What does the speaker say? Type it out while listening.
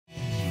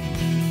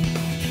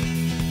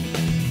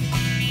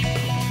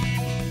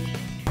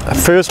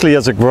firstly,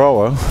 as a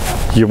grower,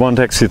 you want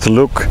actually to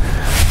look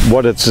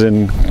what it's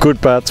in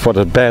good buds, what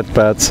are bad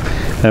buds,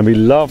 and we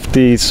love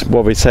these,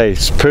 what we say,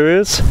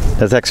 spurs.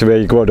 That's actually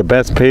where you grow the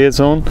best pears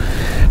on.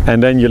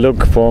 And then you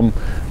look from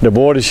the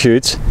water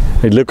shoots,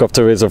 you look if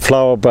there is a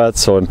flower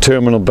buds or a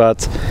terminal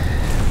bud,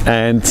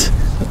 and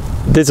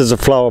this is a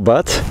flower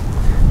bud,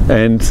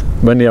 and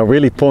when they are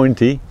really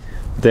pointy,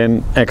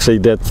 then actually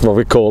that's what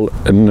we call,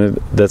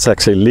 that's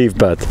actually leaf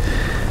bud.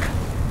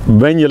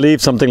 When you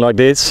leave something like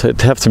this,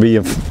 it has to be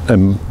a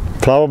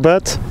flower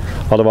bud,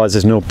 otherwise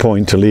there's no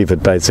point to leave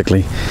it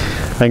basically.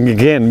 And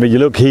again, when you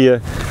look here,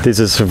 this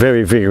is a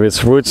very vigorous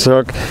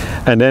rootstock,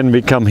 and then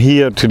we come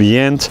here to the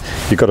end,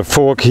 you got a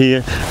fork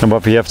here, and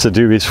what we have to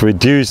do is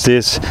reduce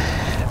this,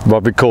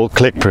 what we call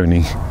click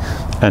pruning.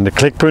 And the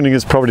click pruning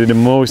is probably the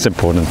most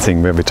important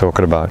thing we're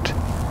talking about.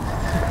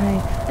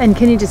 Okay. And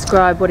can you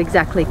describe what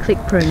exactly click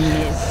pruning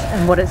is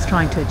and what it's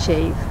trying to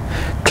achieve?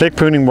 Click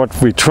pruning, what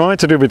we try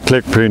to do with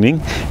click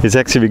pruning is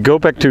actually we go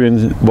back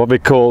to what we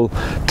call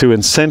to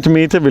in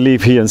centimeter. We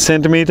leave here in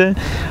centimeter,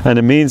 and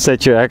it means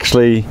that you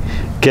actually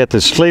get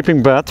the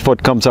sleeping bud,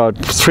 what comes out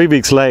 3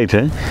 weeks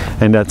later,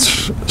 and that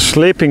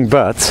sleeping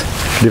bud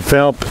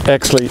develop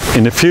actually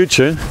in the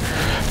future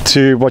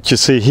to what you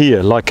see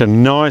here, like a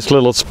nice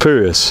little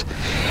spurs.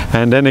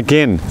 And then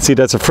again, see,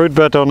 that's a fruit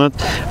bud on it,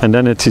 and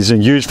then it is a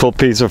useful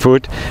piece of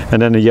wood,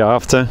 and then a year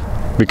after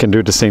we can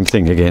do the same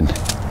thing again.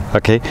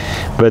 Okay,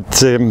 but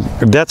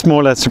that's more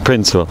or less the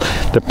principle.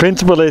 The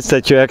principle is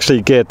that you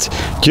actually get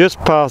just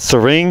past the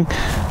ring,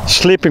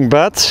 sleeping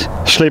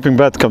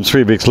bud comes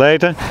 3 weeks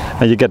later,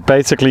 and you get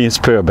basically a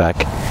spur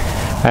back.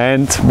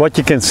 And what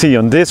you can see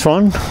on this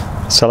one,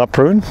 shall I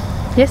prune?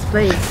 Yes,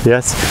 please.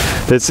 Yes,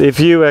 that's if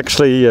you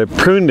actually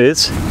prune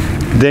this,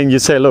 then you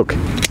say, look,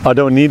 I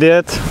don't need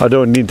that, I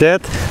don't need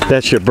that.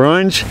 That's your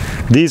branch.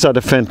 These are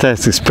the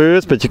fantastic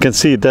spurs, but you can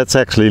see that's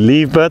actually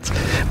leaf buds,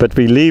 but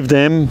we leave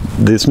them,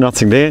 there's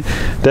nothing there.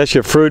 That's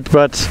your fruit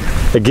bud.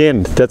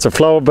 Again, that's a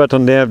flower bud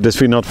on there,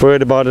 this we're not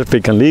worried about it, we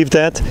can leave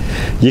that.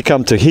 You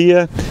come to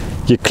here,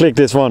 you click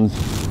this one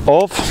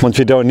off, once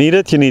you don't need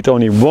it, you need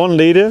only 1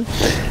 liter,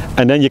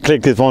 and then you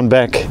click this one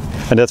back,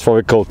 and that's what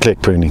we call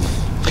click pruning.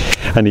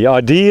 And the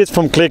idea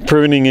from click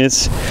pruning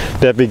is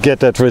that we get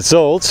that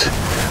result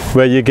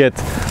where you get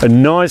a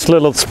nice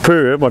little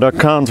spur, what I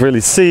can't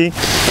really see,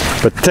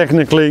 but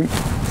technically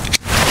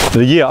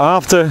the year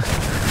after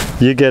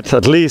you get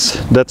at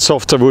least that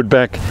softer wood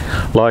back,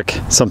 like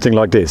something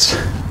like this.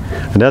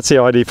 And that's the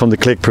idea from the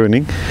click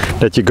pruning,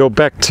 that you go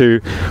back to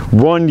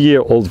 1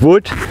 year old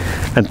wood,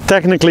 and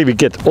technically we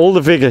get all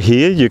the vigor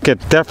here. You get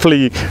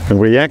definitely a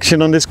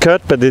reaction on this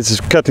cut, but this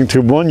is cutting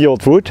to 1 year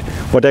old wood,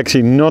 what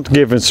actually not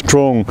give a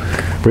strong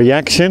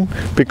reaction,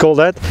 we call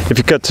that. If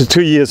you cut to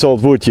 2 years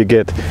old wood, you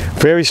get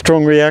very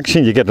strong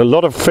reaction, you get a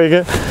lot of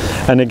vigor.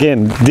 And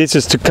again, this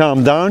is to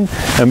calm down,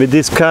 and with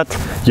this cut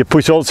you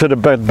push also the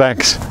bud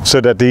backs so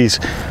that these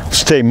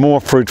stay more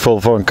fruitful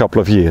for a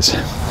couple of years.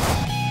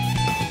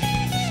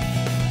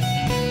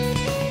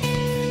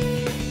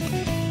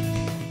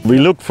 We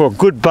look for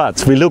good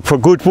buds, we look for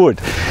good wood.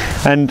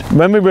 And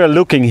when we were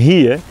looking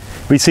here,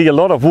 we see a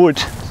lot of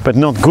wood, but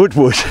not good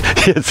wood,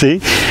 you see.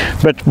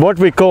 But what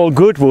we call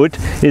good wood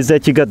is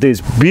that you got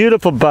these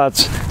beautiful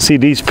buds. See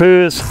these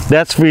pears,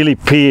 that's really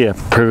pear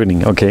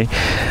pruning, okay?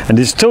 And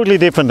it's totally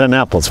different than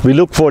apples. We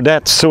look for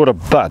that sort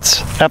of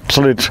buds,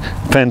 absolute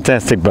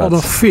fantastic buds. On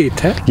a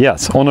feet, eh?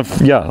 Yes, on a,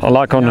 yeah,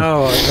 like on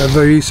a...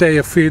 we say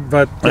a feet,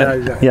 but...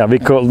 yeah, we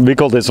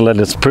call this a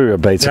little spur,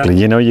 basically.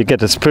 Yeah. You know, you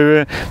get a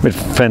spur with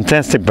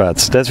fantastic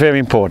buds. That's very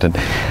important.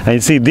 And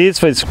you see,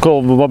 this is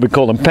called what we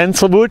call a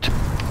pencil wood.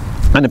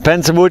 And the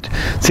pencil wood,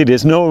 see,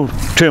 there's no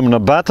terminal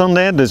bud on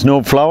there, there's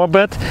no flower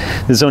bud,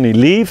 there's only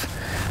leaf,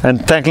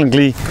 and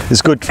technically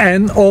it's good.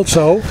 And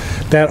also,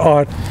 there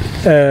are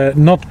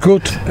not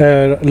good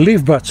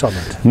leaf buds on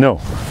it. No,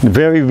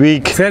 very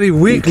weak. Very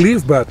weak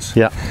leaf buds.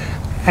 Yeah.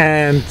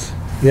 And,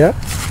 yeah?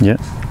 Yeah.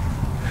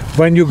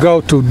 When you go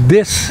to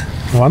this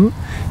one,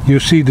 you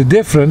see the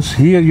difference.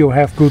 Here you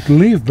have good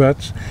leaf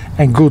buds,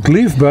 and good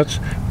leaf buds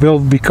will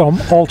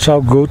become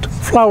also good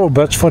flower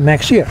buds for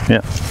next year.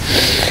 Yeah.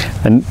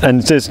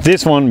 And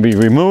this one we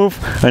remove,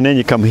 and then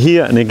you come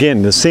here, and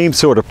again the same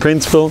sort of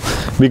principle.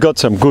 We got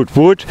some good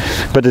wood,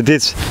 but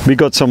we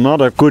got some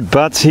other good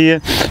buds here.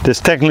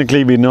 This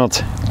technically we're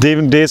not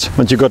doing this,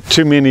 but you got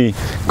too many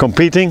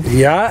competing.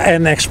 Yeah,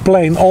 and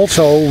explain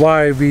also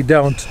why we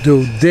don't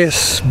do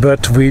this,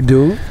 but we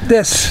do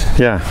this.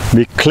 Yeah,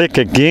 we click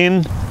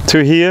again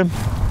to here.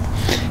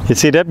 You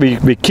see that?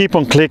 We keep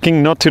on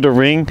clicking, not to the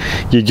ring.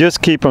 You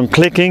just keep on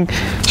clicking.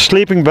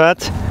 Sleeping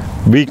bud,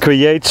 we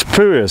create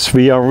spurs.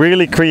 We are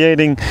really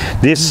creating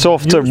this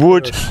softer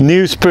wood,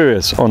 new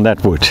spurs on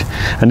that wood.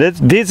 And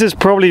this is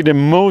probably the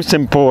most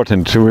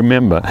important to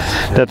remember,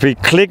 that we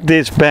click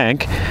this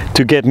back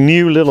to get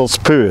new little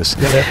spurs.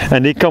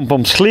 And they come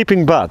from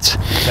sleeping buds.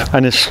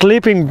 And a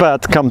sleeping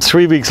bud comes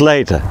 3 weeks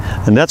later.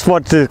 And that's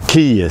what the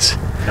key is.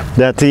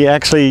 That they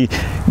actually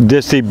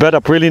they bud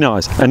up really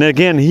nice. And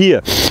again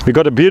here we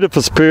got a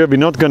beautiful spur. We're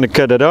not going to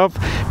cut it off.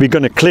 We're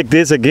going to click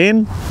this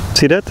again.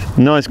 See that?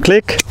 Nice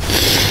click.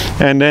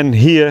 And then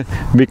here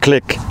we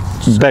click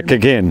back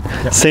again.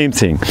 Same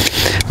thing.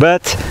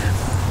 But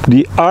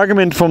the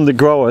argument from the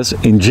growers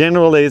in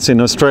general is,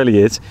 in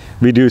Australia, is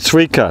we do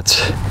 3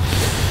 cuts.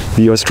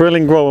 The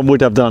Australian grower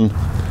would have done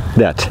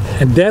that.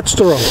 And that's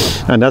the wrong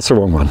one. And that's the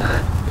wrong one.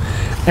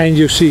 And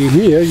you see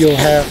here you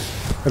have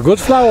a good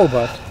flower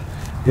bud.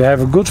 You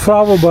have a good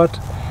flower bud.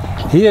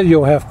 Here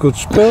you have good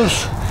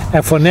spurs.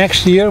 And for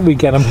next year we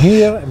get them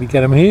here, and we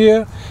get them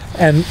here,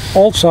 and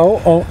also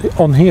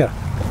on here.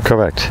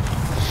 Correct.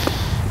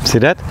 See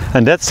that?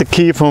 And that's the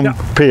key from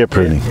pear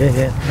pruning.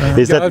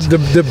 Is that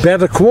the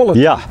better quality?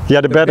 Yeah,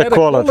 the better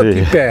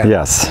quality. Pear.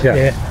 Yes.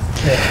 Yeah.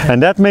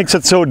 And that makes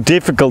it so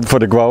difficult for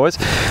the growers.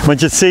 When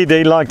you see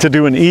they like to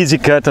do an easy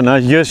cut, and I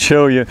just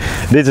show you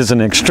this is an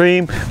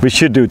extreme. We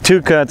should do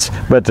 2 cuts,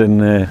 but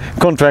in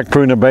contract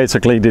pruner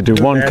basically they do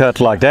 1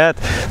 cut like that.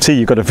 See,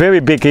 you got a very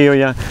big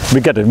area.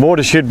 We get a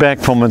water shoot back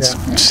from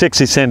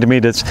 60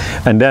 centimeters,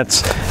 and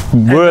that's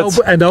worth.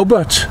 And no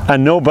buds.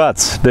 And no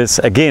buds. This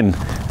again,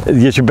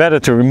 it's better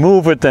to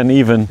remove it than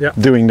even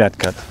doing that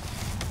cut.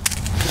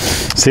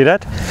 See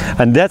that?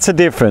 And that's a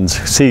difference.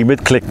 See,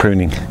 with click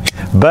pruning.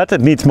 But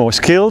it needs more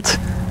skilled,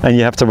 and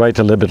you have to wait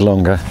a little bit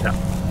longer.